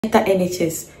enter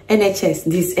NHS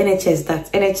this, NHS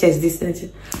that, NHS this,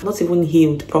 NHS. Not even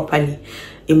healed properly,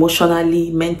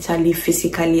 emotionally, mentally,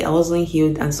 physically. I wasn't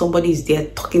healed, and somebody is there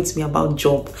talking to me about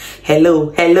job.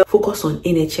 Hello, focus on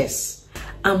NHS.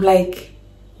 I'm like,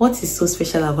 what is so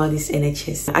special about this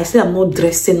NHS? I said I'm not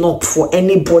dressing up for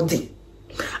anybody.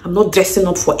 I'm not dressing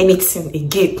up for anything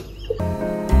again.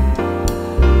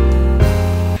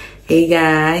 Hey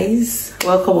guys,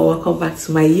 welcome or welcome back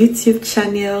to my YouTube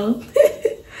channel.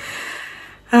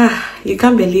 You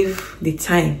can't believe the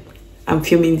time I'm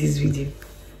filming this video.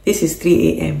 This is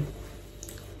 3 a.m.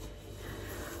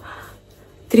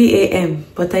 3 a.m.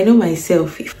 But I know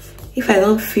myself, if I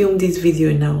don't film this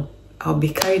video now, I'll be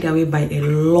carried away by a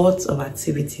lot of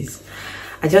activities.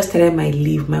 I just started my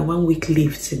leave, my 1 week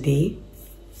leave today,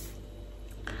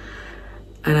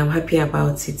 and I'm happy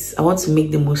about it. I want to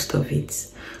make the most of it.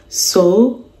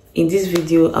 So in this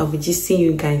video, I'll be gisting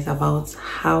you guys about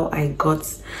how I got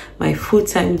my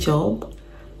full-time job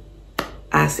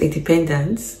as a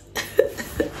dependent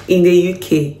in the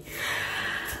UK.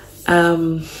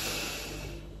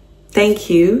 Thank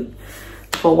you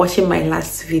for watching my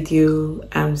last video.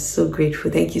 I'm so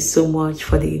grateful. Thank you so much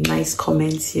for the nice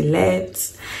comments you left.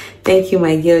 Thank you,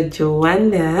 my girl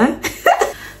Joanna.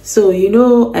 So you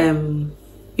know,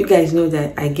 you guys know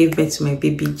that I gave birth to my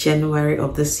baby January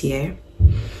of this year.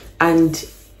 And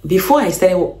before I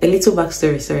started, a little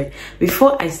backstory, sorry.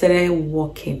 Before I started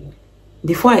working,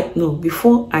 before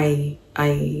I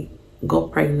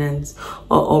got pregnant,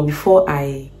 or before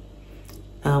I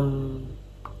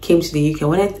came to the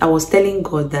UK, I was telling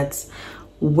God that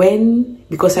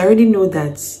because I already know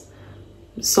that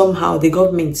somehow the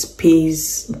government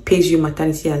pays you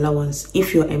maternity allowance.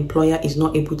 If your employer is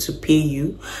not able to pay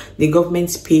you, the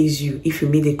government pays you if you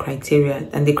meet the criteria,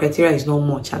 and the criteria is not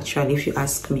much actually, if you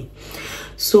ask me.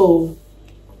 So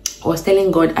I was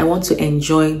telling God I want to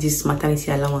enjoy this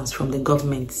maternity allowance from the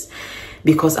government,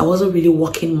 because I wasn't really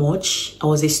working much. I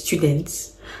was a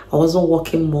student. I wasn't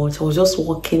working much. I was just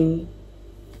working.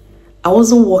 I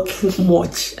wasn't working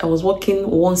much. I was working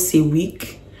once a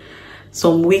week.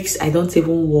 Some weeks I don't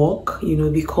even work, you know,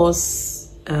 because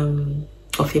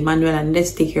of Emmanuel, and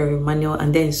let's take care of Emmanuel,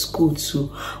 and then school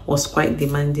too was quite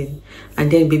demanding,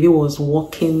 and then baby was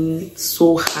working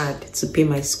so hard to pay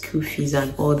my school fees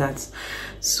and all that.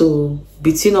 So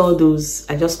between all those,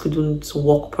 I just couldn't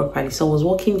work properly. So I was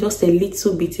working just a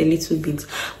little bit,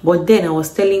 but then I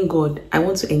was telling God I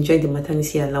want to enjoy the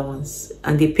maternity allowance,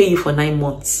 and they pay you for 9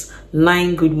 months,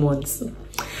 9 good months.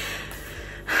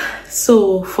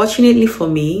 So fortunately for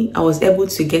me, I was able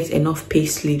to get enough pay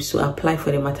slips to apply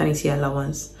for the maternity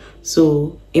allowance.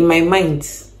 So in my mind,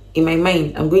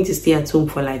 I'm going to stay at home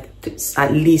for like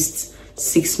at least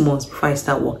 6 months before I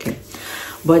start working.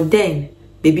 But then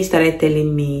baby started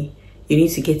telling me, you need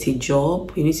to get a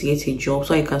job. You need to get a job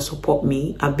so I can support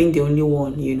me. I've been the only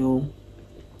one, you know,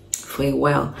 for a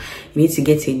while. You need to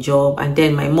get a job. And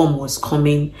then my mom was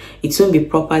coming. It won't be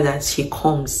proper that she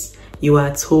comes. You are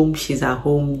at home, she's at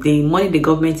home. The money the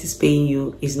government is paying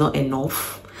you is not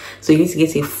enough. So you need to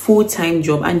get a full-time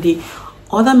job. And the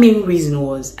other main reason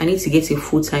was I need to get a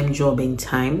full-time job in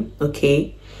time,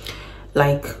 okay?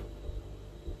 Like,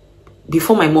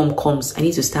 before my mom comes, I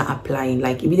need to start applying.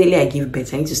 Like, immediately I give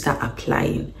birth, I need to start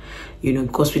applying, you know,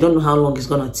 because we don't know how long it's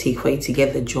going to take for you to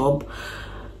get the job.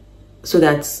 So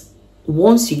that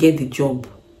once you get the job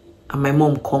and my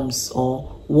mom comes,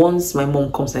 or once my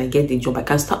mom comes and I get the job, I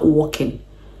can start working,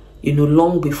 you know,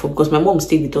 long before, because my mom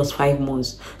stayed with us 5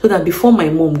 months. So that before my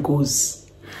mom goes,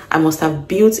 I must have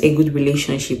built a good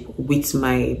relationship with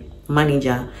my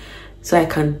manager, so I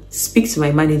can speak to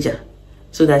my manager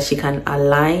so that she can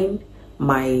align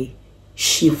my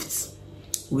shifts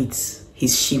with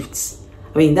his shifts.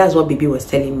 I mean, that's what baby was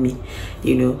telling me,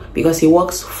 you know, because he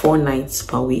works 4 nights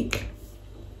per week.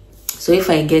 So if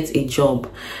I get a job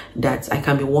that I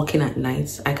can be working at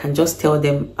nights, I can just tell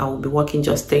them I will be working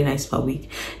just 3 nights per week.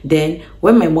 Then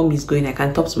when my mom is going, I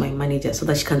can talk to my manager so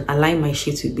that she can align my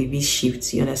shifts with baby's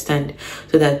shifts, you understand?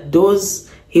 So that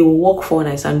he will work 4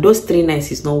 nights, and those 3 nights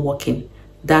he's not working.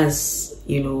 That's,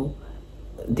 you know,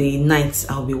 the nights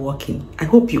I'll be working. I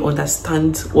hope you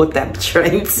understand what I'm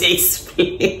trying to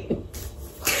explain.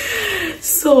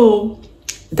 So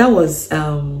that was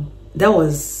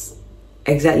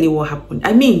exactly what happened.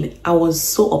 I mean, I was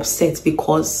so upset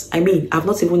because, I mean, I've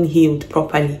not even healed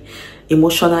properly,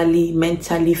 emotionally,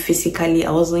 mentally, physically. I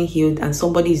wasn't healed, and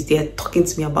somebody is there talking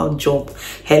to me about job.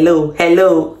 Hello.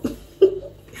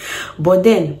 But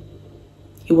then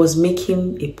he was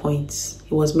making a point.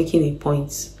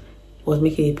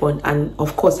 And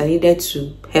of course I needed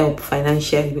to help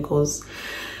financially, because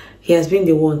he has been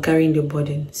the one carrying the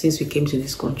burden since we came to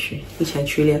this country, which I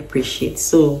truly appreciate.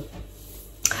 So,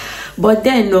 but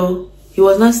then no, he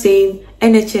was not saying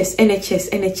NHS, NHS,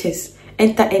 NHS,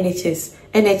 enter NHS,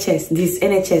 NHS this,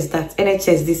 NHS that,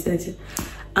 NHS this, NHS.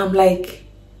 I'm like,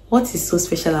 what is so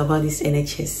special about this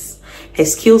NHS?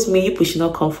 Excuse me, you should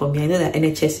not come for me. I know that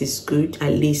NHS is good.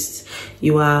 At least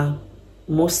you are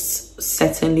most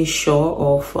certainly sure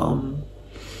of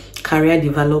career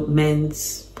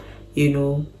development, you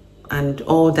know, and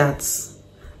all that,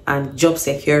 and job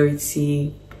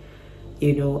security,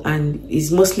 you know, and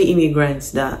it's mostly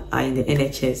immigrants that are in the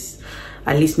NHS.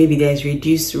 At least maybe there's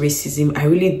reduced racism. I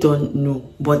really don't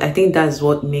know, but I think that's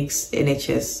what makes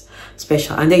NHS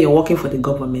special. And then you're working for the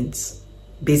government,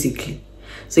 basically.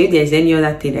 So if there's any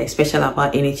other thing that is special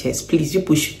about NHS, please,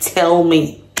 you should tell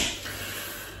me.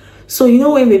 So, you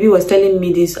know, when baby was telling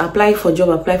me this, apply for job,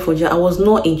 I was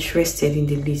not interested in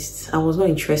the list. I was not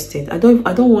interested. I don't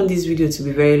want this video to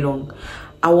be very long.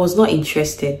 I was not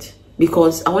interested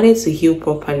because I wanted to heal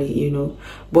properly, you know.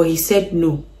 But he said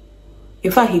no.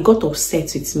 In fact, he got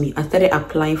upset with me and started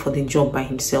applying for the job by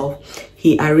himself.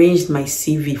 He arranged my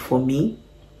CV for me,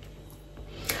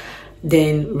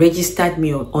 then registered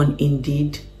me on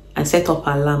Indeed and set up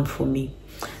an alarm for me,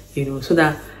 you know, so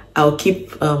that I'll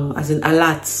keep as an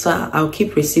alert. So I'll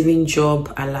keep receiving job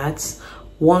alerts.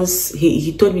 Once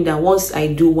he told me that once I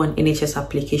do one NHS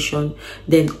application,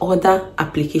 then other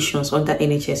applications under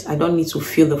NHS, I don't need to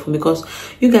fill the form, because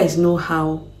you guys know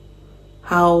how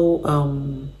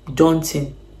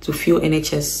daunting to fill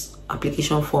NHS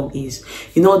application form is.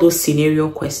 You know, those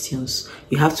scenario questions,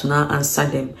 you have to now answer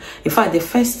them. In fact, the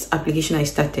first application I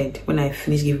started when I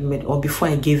finished giving birth, or before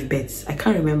I gave birth, I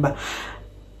can't remember,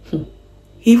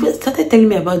 he even started telling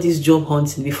me about this job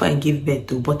hunting before I gave birth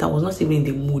too, but I was not even in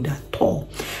the mood at all.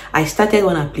 I started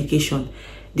one application.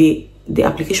 The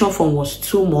application form was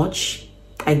too much.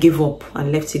 I gave up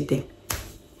and left it there.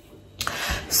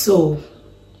 So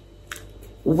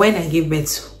when I gave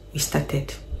birth, we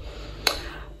started.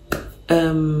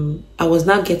 I was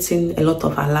now getting a lot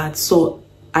of alerts, so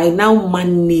I now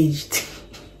managed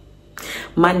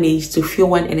to fill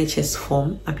one NHS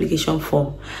form, application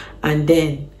form, and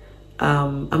then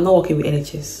I'm not working with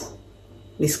NHS,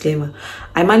 disclaimer.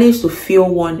 I managed to fill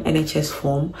one NHS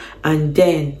form, and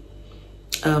then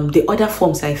the other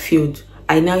forms I filled,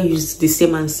 I now used the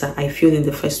same answer I filled in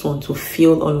the first one to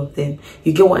fill all of them.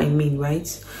 You get what I mean, right?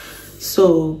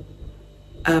 So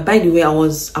by the way, I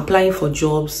was applying for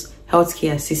jobs,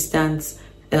 healthcare assistants,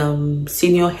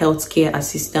 senior healthcare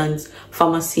assistants,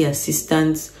 pharmacy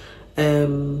assistants,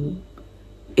 even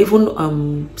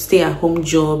stay-at-home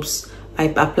jobs. I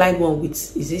applied one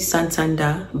with, is it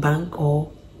Santander Bank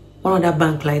or one other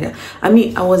bank like that? I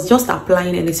mean, I was just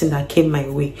applying anything that came my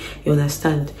way, you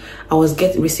understand? I was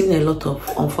receiving a lot of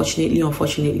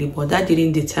unfortunately, but that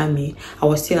didn't deter me. I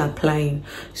was still applying.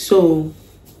 So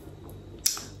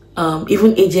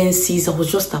even agencies, I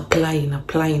was just applying,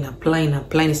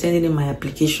 sending in my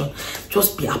application,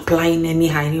 just be applying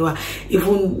anyhow,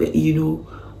 even, you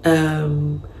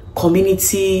know,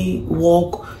 community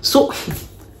work. So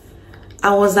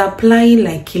I was applying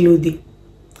like Kilode,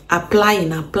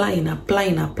 applying.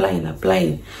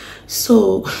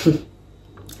 So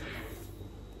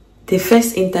the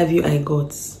first interview I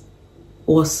got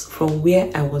was from where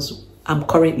I'm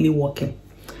currently working.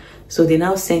 So they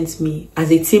now sent me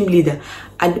as a team leader.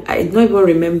 I don't even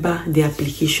remember the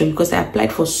application because I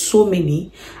applied for so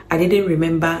many. I didn't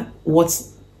remember what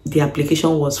the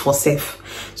application was for SEF.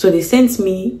 So they sent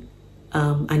me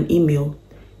an email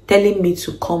telling me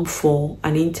to come for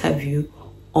an interview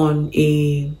on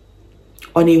a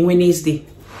Wednesday.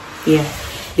 Yeah,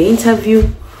 the interview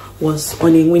was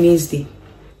on a Wednesday.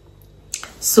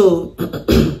 So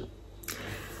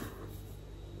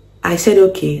I said,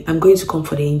 okay, I'm going to come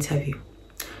for the interview.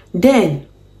 Then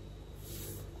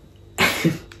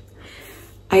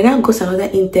I now got another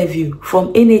interview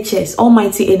from NHS,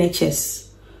 almighty NHS,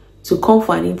 to come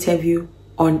for an interview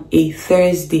on a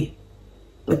Thursday.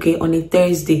 Okay, on a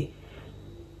Thursday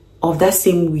of that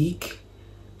same week.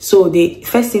 So the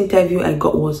first interview I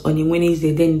got was on a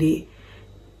Wednesday. Then the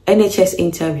NHS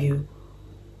interview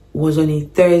was on a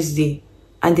Thursday.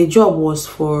 And the job was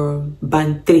for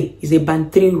band 3. It's a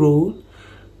band 3 role.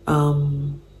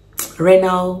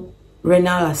 Renal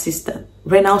assistant,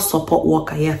 renal support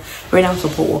worker. Yeah, renal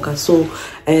support worker. So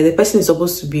the person is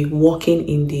supposed to be working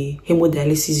in the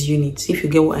hemodialysis unit, if you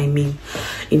get what I mean,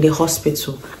 in the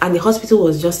hospital. And the hospital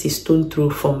was just a stone throw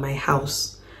from my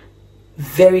house.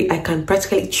 I can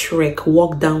practically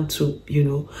walk down to, you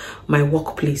know, my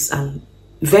workplace, and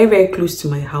very, very close to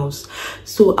my house.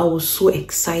 So I was so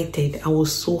excited. I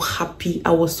was so happy.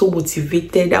 I was so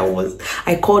motivated.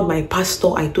 I called my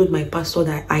pastor. I told my pastor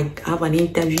that I have an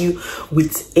interview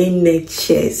with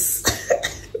NHS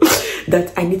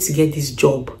that I need to get this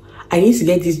job. I need to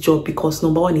get this job because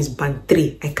number one is band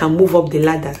 3. I can move up the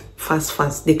ladder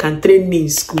fast. They can train me in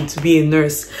school to be a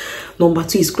nurse. Number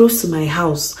 2 is close to my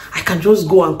house. I can just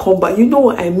go and come back. You know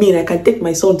what I mean? I can take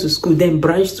my son to school, then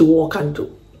branch to work and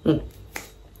do.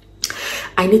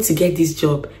 I need to get this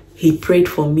job. He prayed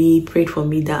for me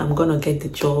that I'm gonna get the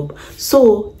job.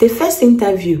 So the first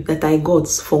interview that I got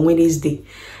for Wednesday,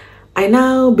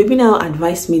 baby now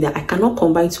advised me that I cannot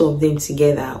combine 2 of them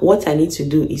together. What I need to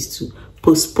do is to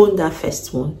postpone that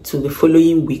first one to the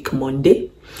following week,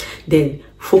 Monday. Then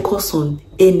focus on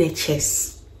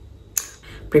NHS.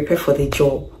 Prepare for the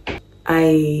job.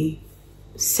 I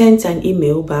sent an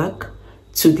email back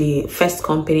to the first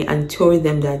company and told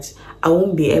them that I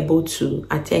won't be able to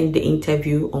attend the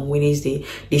interview on Wednesday.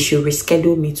 They should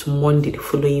reschedule me to Monday the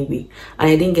following week.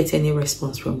 And I didn't get any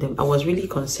response from them. I was really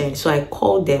concerned. So I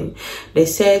called them. They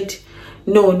said,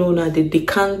 no, they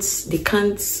can't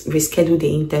reschedule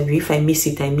the interview. If I miss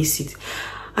it, I miss it.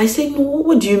 I said, no,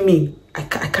 what do you mean? I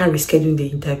can't reschedule the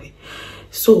interview.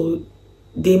 So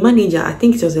the manager, I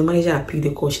think it was the manager I picked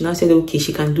the call. She now said, okay,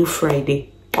 she can do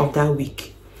Friday of that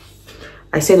week.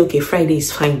 I said, okay, Friday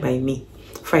is fine by me.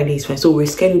 Friday is fine. So we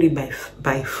scheduled it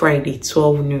by Friday,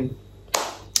 12 noon.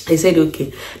 I said,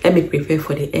 okay, let me prepare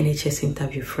for the NHS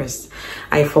interview first.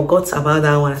 I forgot about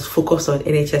that one. I focused on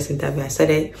NHS interview. I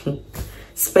started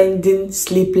spending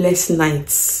sleepless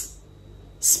nights.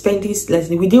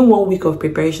 Within 1 week of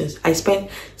preparations, I spent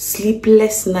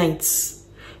sleepless nights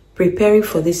preparing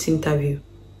for this interview.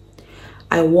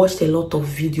 I watched a lot of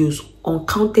videos,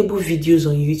 uncountable videos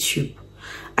on YouTube.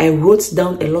 I wrote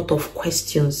down a lot of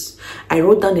questions. I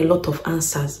wrote down a lot of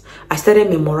answers. I started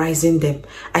memorizing them.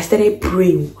 I started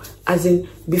praying. As in,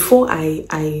 before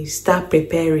I start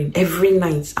preparing, every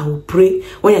night I will pray.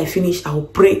 When I finish, I will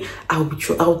pray. I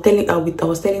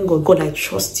was telling God, I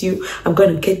trust you. I'm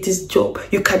gonna get this job.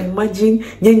 You can imagine.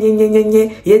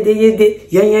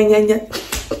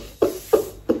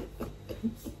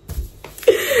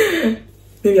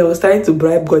 Maybe I was trying to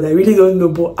bribe God. I really don't know,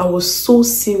 but I was so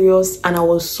serious and I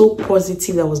was so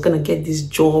positive that I was gonna get this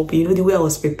job. You know, the way I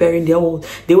was preparing, the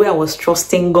way I was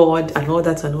trusting God and all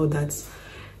that.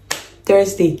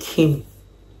 Thursday came.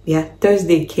 Yeah,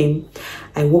 Thursday came.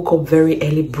 I woke up very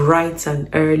early, bright and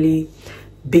early,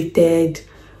 bathed,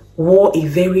 wore a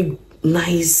very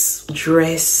nice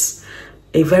dress,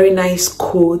 a very nice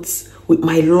coat with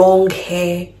my long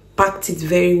hair, packed it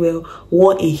very well,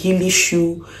 wore a heely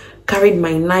shoe, carried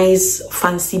my nice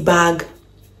fancy bag,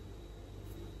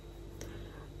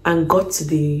 and got to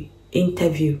the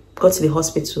interview, got to the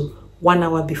hospital 1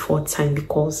 hour before time,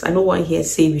 because I know one here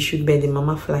say we should bear the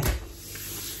mama fly.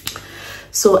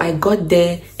 So I got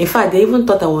there. In fact, they even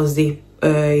thought I was the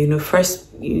first,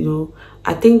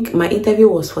 I think my interview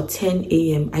was for 10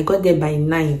 a.m. I got there by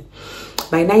 9.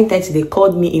 By 9:30, they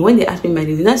called me. And when they asked me my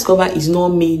name, they discover it's not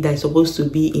me that's supposed to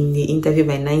be in the interview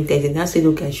by 9:30. They now said,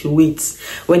 okay, I should wait.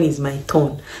 When it's my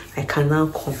turn, I can now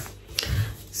come.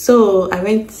 So I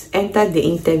entered the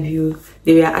interview.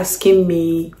 They were asking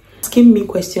me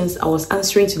questions. I was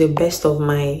answering to the best of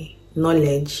my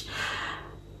knowledge.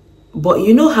 But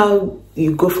you know how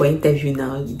you go for interview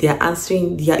now, you're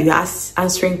answering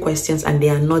questions and they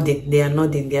are nodding, and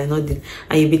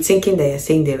you'll be thinking that you're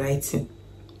saying the right thing.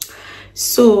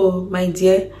 So my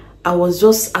dear, I was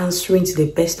just answering to the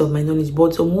best of my knowledge,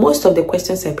 but most of the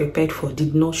questions I prepared for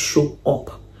did not show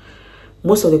up.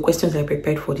 Most of the questions I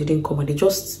prepared for didn't come, and they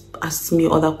just asked me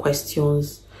other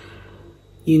questions,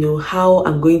 how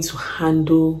I'm going to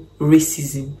handle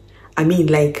racism. I mean,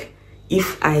 like,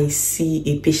 if I see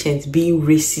a patient being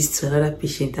racist to another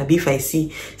patient, and if I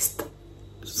see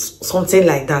something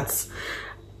like that,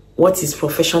 what is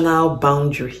professional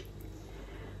boundary?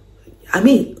 I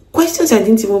mean, questions I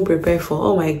didn't even prepare for.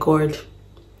 Oh my God.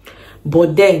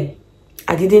 But then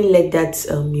I didn't let that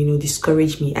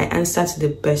discourage me. I answered to the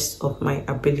best of my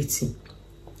ability.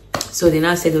 So they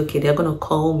now said, okay, they're gonna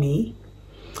call me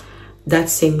that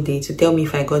same day to tell me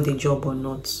if I got the job or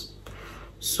not.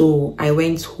 So I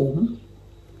went home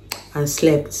and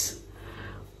slept.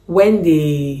 When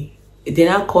they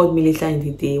now called me later in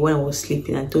the day when I was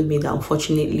sleeping and told me that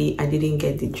unfortunately I didn't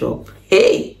get the job.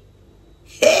 Hey,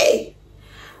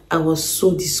 I was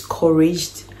so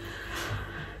discouraged.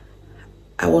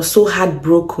 I was so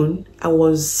heartbroken.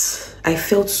 I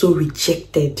felt so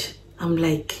rejected. I'm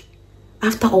like,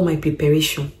 after all my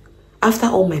preparation, after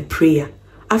all my prayer,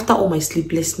 after all my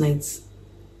sleepless nights,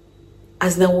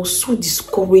 As in, I was so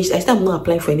discouraged. I said, I'm not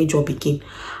applying for any job again.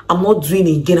 I'm not doing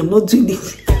it again. I'm not doing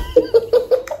it.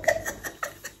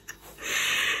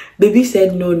 Baby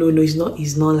said, no, it's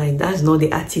not like that. That's not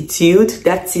the attitude.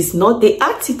 That is not the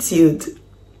attitude.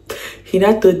 He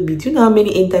now told me, do you know how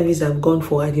many interviews I've gone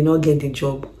for? I did not get the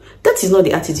job. That is not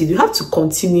the attitude. You have to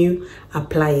continue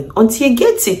applying until you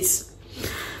get it.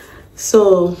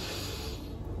 So,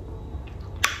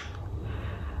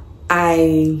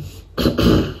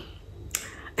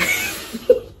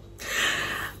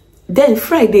 then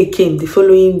Friday came, the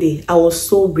following day. I was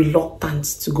so reluctant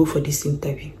to go for this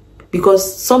interview.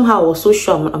 Because somehow I was so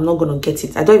sure I'm not going to get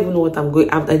it. I don't even know what I'm going.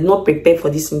 I'm not prepared for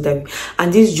this interview.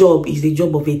 And this job is the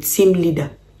job of a team leader.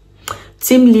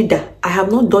 Team leader. I have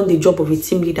not done the job of a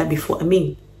team leader before. I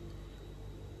mean,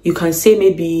 you can say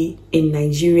maybe in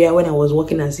Nigeria when I was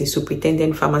working as a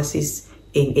superintendent pharmacist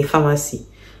in a pharmacy.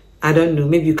 I don't know.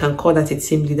 Maybe you can call that a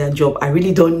team leader job. I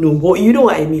really don't know. But you know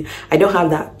what I mean. I don't have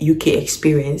that UK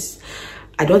experience.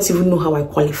 I don't even know how I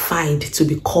qualified to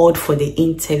be called for the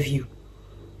interview,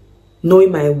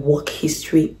 knowing my work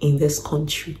history in this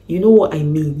country. You know what I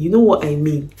mean? You know what I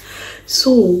mean?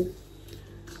 So,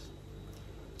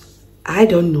 I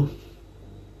don't know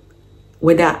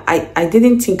whether I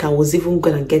didn't think I was even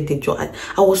gonna get the job.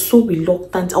 I was so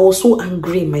reluctant. I was so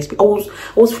angry in my spirit.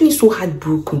 I was feeling so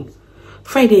heartbroken.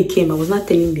 Friday came. I was not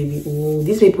telling baby, oh,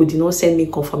 these people did not send me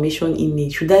confirmation email.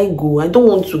 Should I go? I don't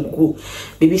want to go.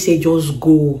 Baby said, just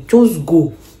go. Just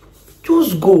go.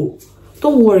 Just go.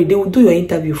 Don't worry, they will do your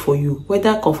interview for you,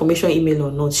 whether confirmation email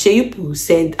or not. Sheyu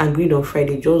said, agreed on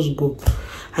Friday, just go.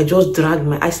 I just dragged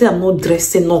I said, I'm not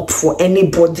dressing up for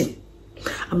anybody.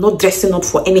 I'm not dressing up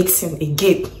for anything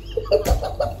again.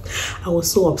 I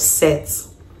was so upset.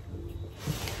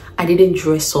 I didn't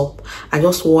dress up. I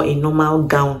just wore a normal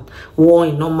gown, wore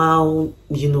a normal,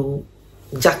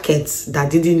 jacket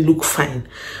that didn't look fine,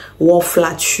 wore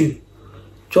flat shoe.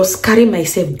 Just carry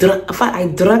myself. In fact, I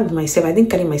dragged myself. I didn't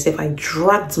carry myself. I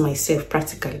dragged myself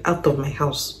practically out of my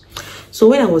house. So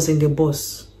when I was in the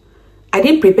bus, I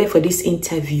didn't prepare for this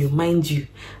interview, mind you.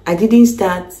 I didn't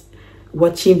start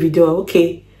watching video.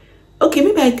 Okay,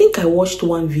 maybe I think I watched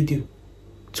one video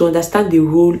to understand the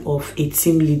role of a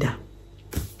team leader.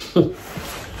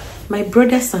 My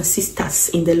brothers and sisters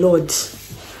in the Lord,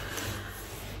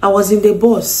 I was in the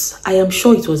bus. I am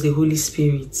sure it was the Holy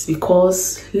Spirit,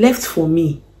 because left for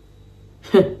me,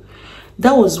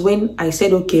 that was when I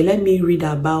said, okay, let me read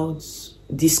about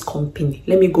this company.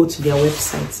 Let me go to their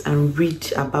websites and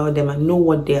read about them and know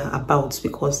what they are about,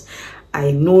 because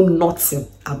I know nothing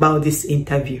about this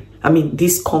interview. I mean,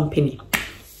 this company.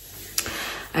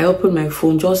 I opened my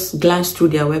phone, just glanced through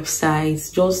their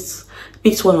websites, just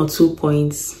picked one or two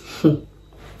points.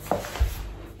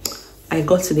 I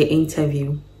got to the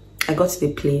interview. I got to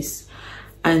the place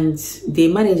and the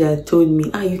manager told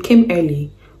me, you came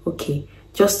early. Okay,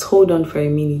 just hold on for a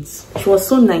minute. She was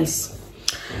so nice.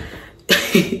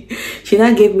 She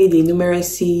now gave me the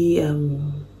numeracy,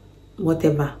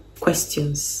 whatever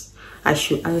questions I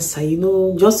should answer,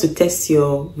 just to test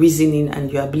your reasoning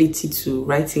and your ability to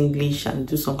write English and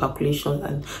do some calculations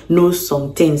and know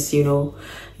some things,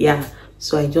 Yeah.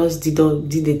 So I just did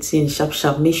the thing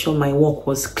sharp, make sure my work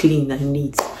was clean and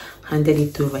neat. Handed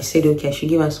it over. I said, okay, I should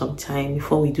give her some time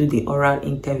before we do the oral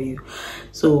interview.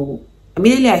 So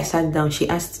immediately I sat down. She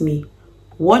asked me,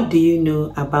 what do you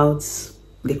know about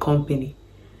the company?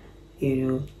 I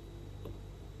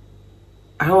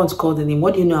don't want to call the name.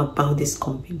 What do you know about this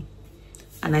company?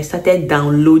 And I started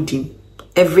downloading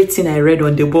everything I read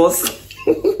on the bus.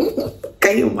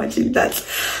 Can you imagine that?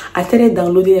 I started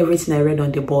downloading everything I read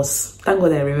on the bus. Thank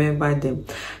God I remembered them.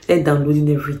 I started downloading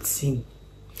everything.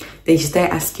 Then she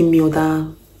started asking me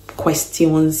other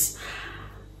questions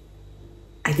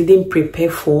I didn't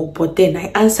prepare for, but then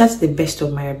I answered to the best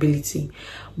of my ability.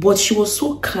 But she was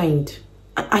so kind.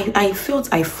 I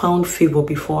felt I found favor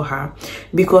before her,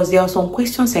 because there are some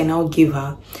questions I now give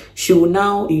her. She will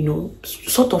now,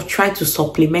 sort of try to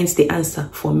supplement the answer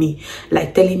for me,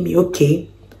 like telling me, okay,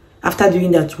 after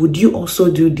doing that, would you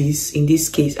also do this in this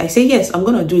case? I say, yes, I'm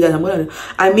going to do that.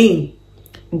 I mean,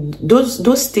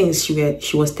 those things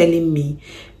she was telling me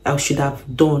I should have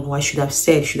done, or I should have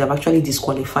said, should have actually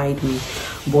disqualified me.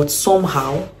 But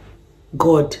somehow,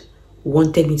 God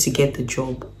wanted me to get the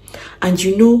job. And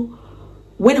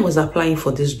when I was applying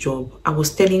for this job, I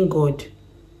was telling God,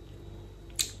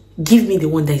 give me the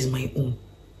one that is my own.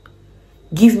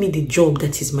 Give me the job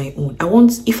that is my own. I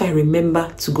want, if I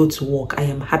remember to go to work, I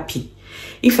am happy.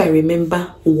 If I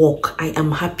remember work, I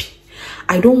am happy.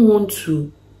 I don't want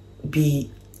to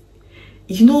be,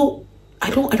 I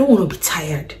don't want to be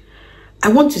tired. I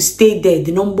want to stay there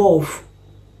the number of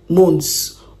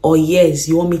months or years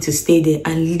you want me to stay there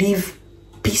and live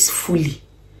peacefully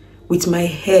with my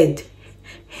head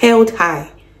held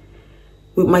high,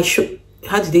 with my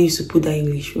how did they used to put that in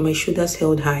English? With my shoulders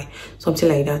held high, something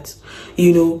like that,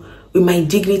 you know, with my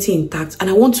dignity intact, and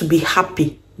I want to be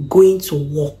happy going to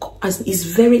work. As it's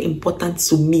very important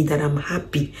to me that I'm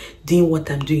happy doing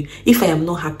what I'm doing. If I am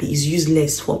not happy, it's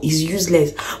useless.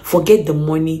 Forget the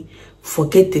money,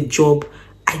 forget the job.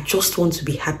 I just want to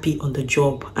be happy on the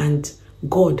job. And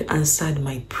God answered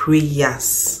my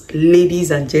prayers,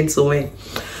 ladies and gentlemen.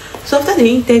 So after the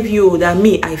interview,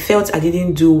 I felt I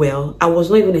didn't do well. I was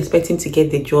not even expecting to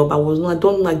get the job.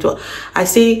 I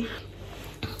say,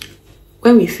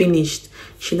 when we finished,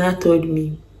 she now told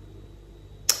me,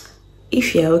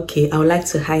 if you're okay, I would like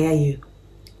to hire you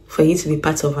for you to be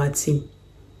part of our team.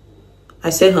 I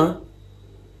said, huh?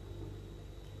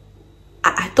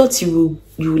 I thought you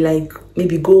like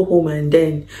maybe go home and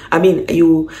then, I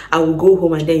will go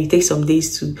home and then you take some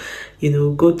days to, you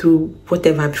know, go through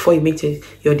whatever before you make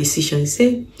your decision. He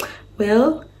said,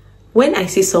 well, when I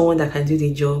see someone that can do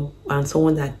the job and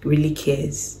someone that really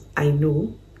cares, I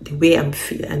know the way I'm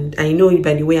feeling, and I know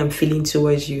by the way I'm feeling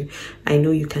towards you, I know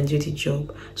you can do the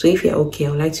job. So if you're okay, I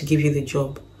would like to give you the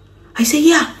job. I said,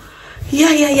 yeah.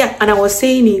 And I was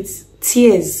saying it,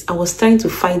 tears. I was trying to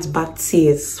fight back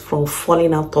tears from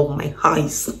falling out of my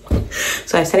eyes.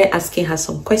 So I started asking her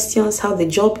some questions, how the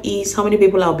job is, how many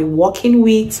people I'll be working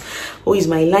with, who is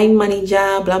my line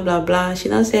manager, blah, blah, blah. She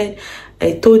now said,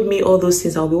 told me all those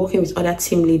things. I'll be working with other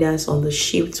team leaders on the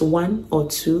shift 1 or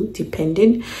 2,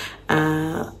 depending.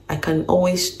 I can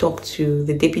always talk to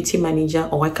the deputy manager,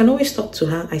 or I can always talk to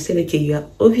her. I said, okay, you are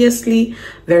obviously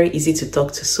very easy to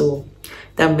talk to, so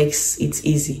that makes it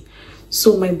easy.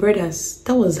 So my brothers,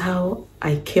 that was how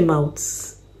I came out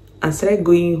and started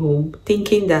going home,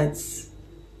 thinking that,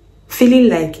 feeling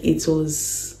like it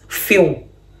was film.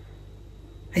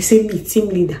 I said, me, team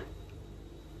leader.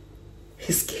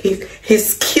 His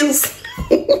skills.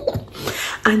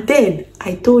 And then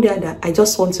I told her that I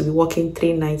just want to be working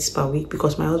 3 nights per week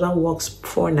because my husband works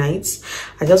 4 nights.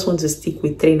 I just want to stick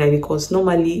with 3 nights because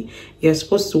normally you're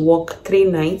supposed to work 3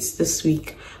 nights this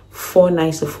week, 4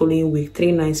 nights the following week,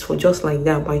 3 nights for just like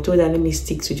that. But I told her, let me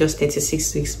stick to just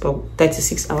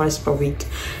 36 hours per week.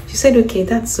 She said, okay,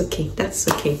 that's okay.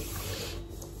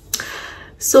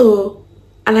 So,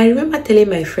 and I remember telling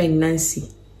my friend Nancy,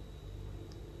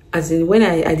 as in when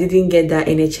I didn't get that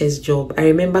NHS job, I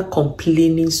remember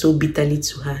complaining so bitterly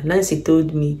to her. Nancy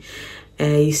told me,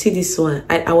 you see this one,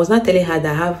 I was not telling her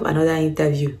that I have another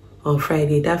interview on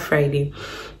Friday, that Friday.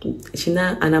 She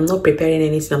now, and I'm not preparing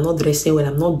anything, I'm not dressing well,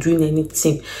 I'm not doing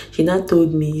anything. She now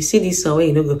told me, you see this one where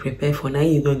you don't go prepare for, now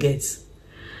you go get.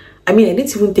 I mean, I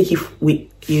didn't even take it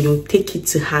take it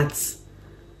to heart.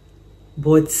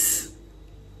 But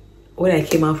when I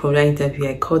came out from that interview,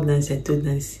 I called Nancy and told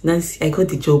Nancy, I got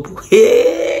the job.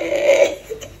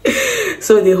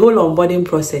 So the whole onboarding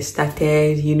process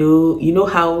started. You know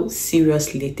how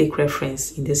seriously they take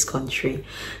reference in this country.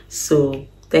 So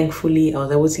thankfully, I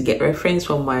was able to get reference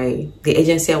from the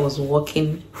agency I was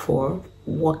working for,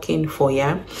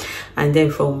 yeah, and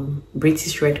then from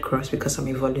British Red Cross because I'm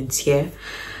a volunteer.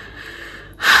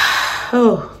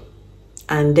 Oh,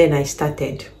 and then I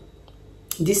started.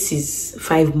 This is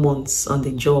 5 months on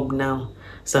the job now.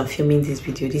 So I'm filming this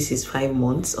video. This is 5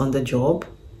 months on the job.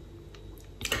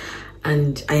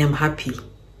 And I am happy.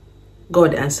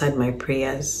 God answered my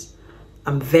prayers.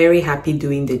 I'm very happy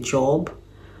doing the job.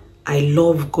 I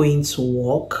love going to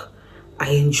work.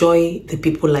 I enjoy the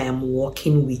people I am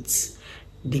working with,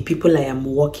 the people I am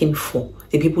working for,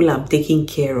 the people I'm taking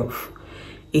care of.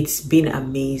 It's been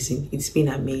amazing. It's been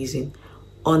amazing.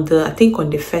 I think on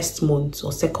the first month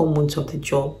or second month of the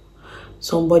job,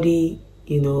 somebody,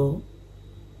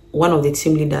 one of the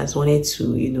team leaders wanted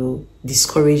to,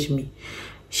 discourage me.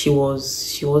 She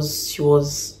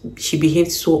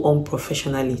behaved so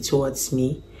unprofessionally towards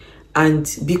me. And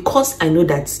because I know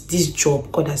that this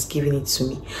job, God has given it to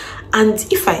me. And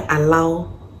if I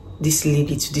allow this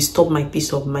lady to disturb my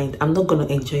peace of mind, I'm not going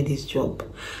to enjoy this job.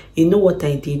 You know what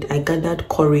I did? I gathered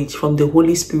courage from the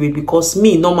Holy Spirit, because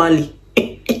me, normally,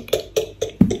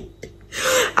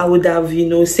 I would have,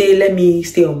 say, let me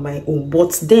stay on my own.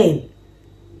 But then,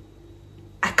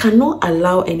 I cannot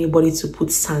allow anybody to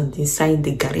put sand inside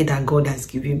the garden that God has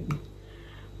given me.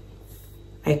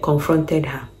 I confronted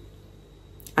her.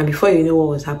 And before you know what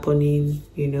was happening,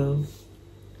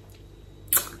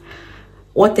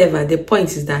 whatever, the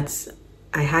point is that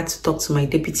I had to talk to my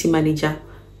deputy manager.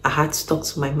 I had to talk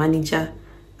to my manager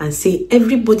and say,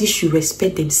 everybody should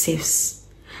respect themselves.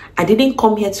 I didn't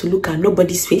come here to look at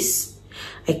nobody's face.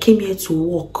 I came here to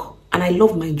work. and I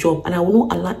love my job, and I will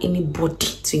not allow anybody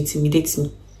to intimidate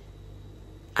me.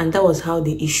 And that was how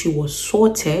the issue was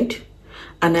sorted.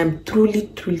 And I'm truly,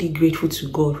 truly grateful to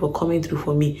God for coming through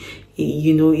for me.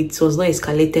 You know, it was not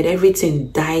escalated.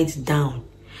 Everything died down.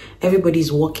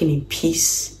 Everybody's walking in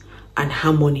peace and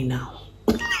harmony now.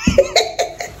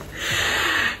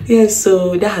 Yeah,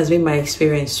 so that has been my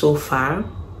experience so far.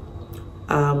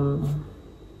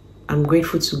 I'm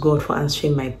grateful to God for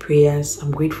answering my prayers.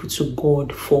 I'm grateful to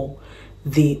God for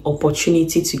the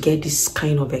opportunity to get this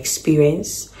kind of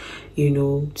experience, you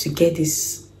know, to get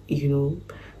this, you know,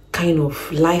 kind of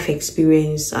life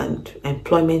experience and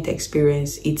employment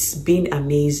experience. It's been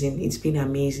amazing. It's been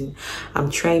amazing. I'm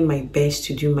trying my best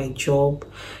to do my job.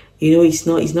 You know, it's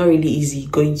not really easy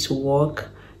going to work,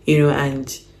 you know,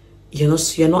 and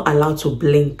you're not allowed to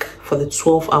blink for the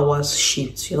 12 hours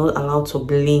shift. You're not allowed to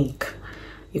blink.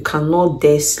 You cannot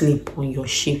dare sleep on your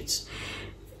shift.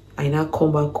 I now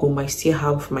come back home. I still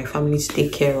have my family to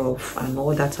take care of and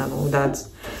all that and all that.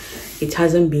 It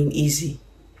hasn't been easy,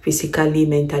 physically,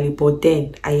 mentally, but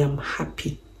then I am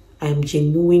happy. I am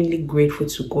genuinely grateful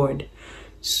to God.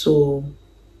 So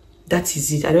that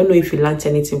is it. I don't know if you learned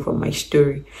anything from my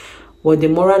story, but the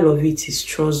moral of it is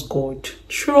trust God.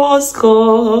 Trust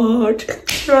God.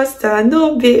 Trust her.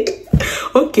 No, babe.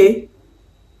 Okay.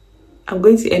 I'm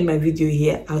going to end my video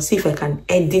here. I'll see if I can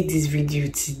edit this video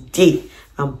today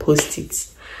and post it.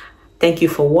 Thank you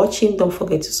for watching. Don't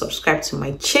forget to subscribe to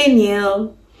my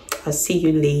channel. I'll see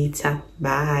you later.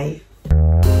 Bye.